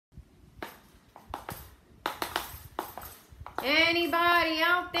Anybody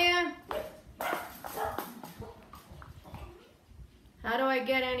out there? How do I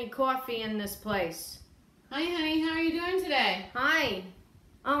get any coffee in this place? Hi, honey. How are you doing today? Hi.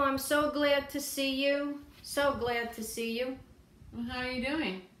 Oh, I'm so glad to see you. So glad to see you. Well, how are you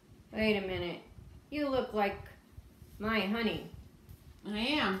doing? Wait a minute. You look like my honey. I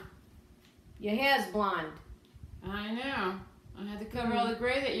am. Your hair's blonde. I know. I had to cover all the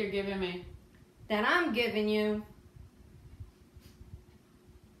gray that you're giving me. That I'm giving you.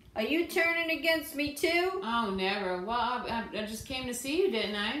 Are you turning against me too? Oh, never. Well, I just came to see you,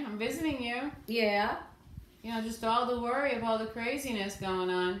 didn't I? I'm visiting you. Yeah. You know, just all the worry of all the craziness going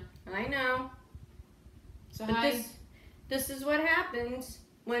on. I know. So but this is what happens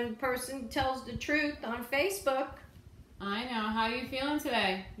when a person tells the truth on Facebook. I know. How are you feeling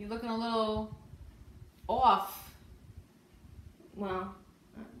today? You're looking a little off. Well,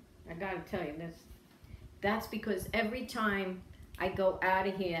 I gotta tell you this. That's because every time I go out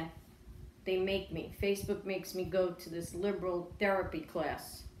of here, Facebook makes me go to this liberal therapy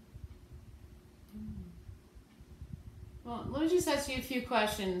class. Well, let me just ask you a few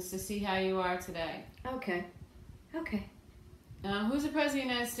questions to see how you are today. Okay. Okay. Who's the President of the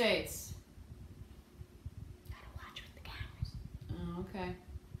United States? Gotta watch with the cameras. Oh, okay.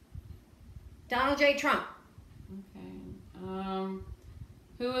 Donald J. Trump. Okay.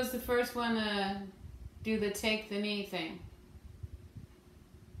 Who was the first one to do the take the knee thing?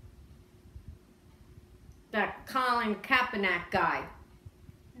 That Colin Kaepernick guy.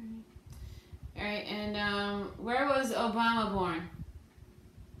 All right, and where was Obama born?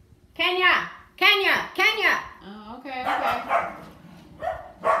 Kenya! Kenya! Kenya! Oh, okay, okay.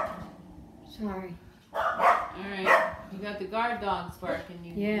 Sorry. All right, you got the guard dogs barking.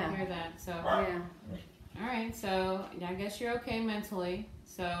 You Yeah. hear that, so. Yeah. All right, so I guess you're okay mentally.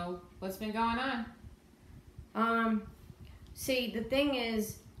 So what's been going on? See, the thing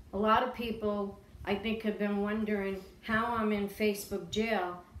is, a lot of people, I think, have been wondering how I'm in Facebook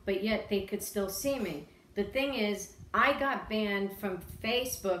jail, but yet they could still see me. The thing is, I got banned from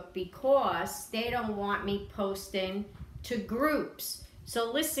Facebook because they don't want me posting to groups.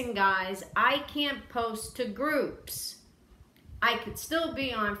 So listen, guys, I can't post to groups. I could still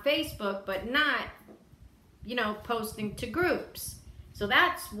be on Facebook, but not, you know, posting to groups. So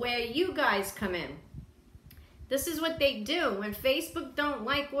that's where you guys come in. This is what they do. When Facebook don't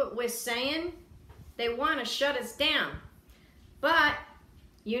like what we're saying, they want to shut us down. But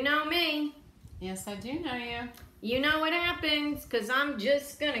you know me. Yes, I do know you. You know what happens, because I'm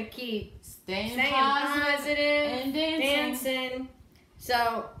just going to keep staying positive and dancing.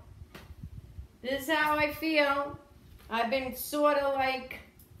 So, this is how I feel. I've been sort of like,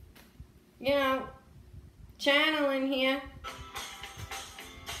 you know, channeling here.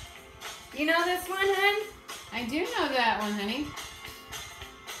 You know this one, hon? I do know that one, honey.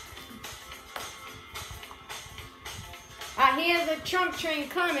 I hear the Trump train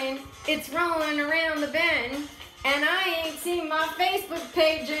coming, it's rolling around the bend, and I ain't seen my Facebook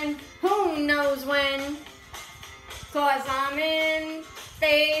page in who knows when, 'cause I'm in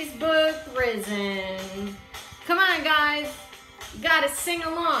Facebook prison. Come on, guys, you gotta sing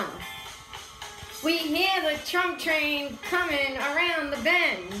along. We hear the Trump train coming around the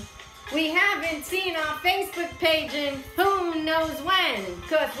bend. We haven't seen our Facebook page in who knows when,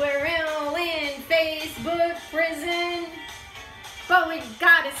 'cause we're all in Facebook prison. But we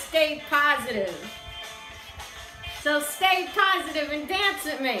gotta stay positive. So stay positive and dance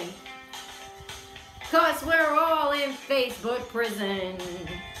with me, 'cause we're all in Facebook prison.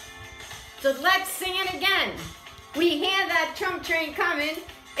 So let's sing it again. We hear that Trump train coming,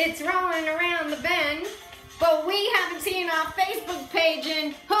 it's rolling around the bend, but we haven't seen our Facebook page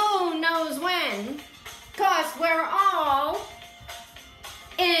in who knows when, 'cause we're all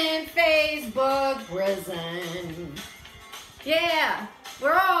in Facebook prison. Yeah,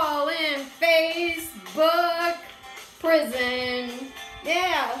 we're all in Facebook prison.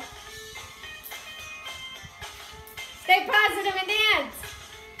 Yeah. Stay positive and dance,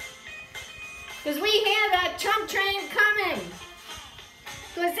 'cause we hear that Trump train coming,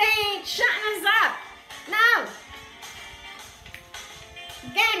 'cause they ain't shutting us up. No.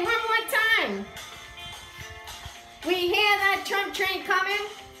 Again, one more time. We hear that Trump train coming.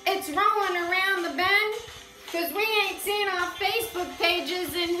 It's rolling around the bend, 'cause we ain't seen our Facebook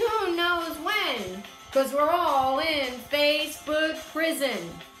pages in who knows when, 'cause we're all in Facebook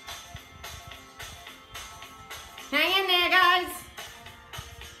prison. Hang in there, guys.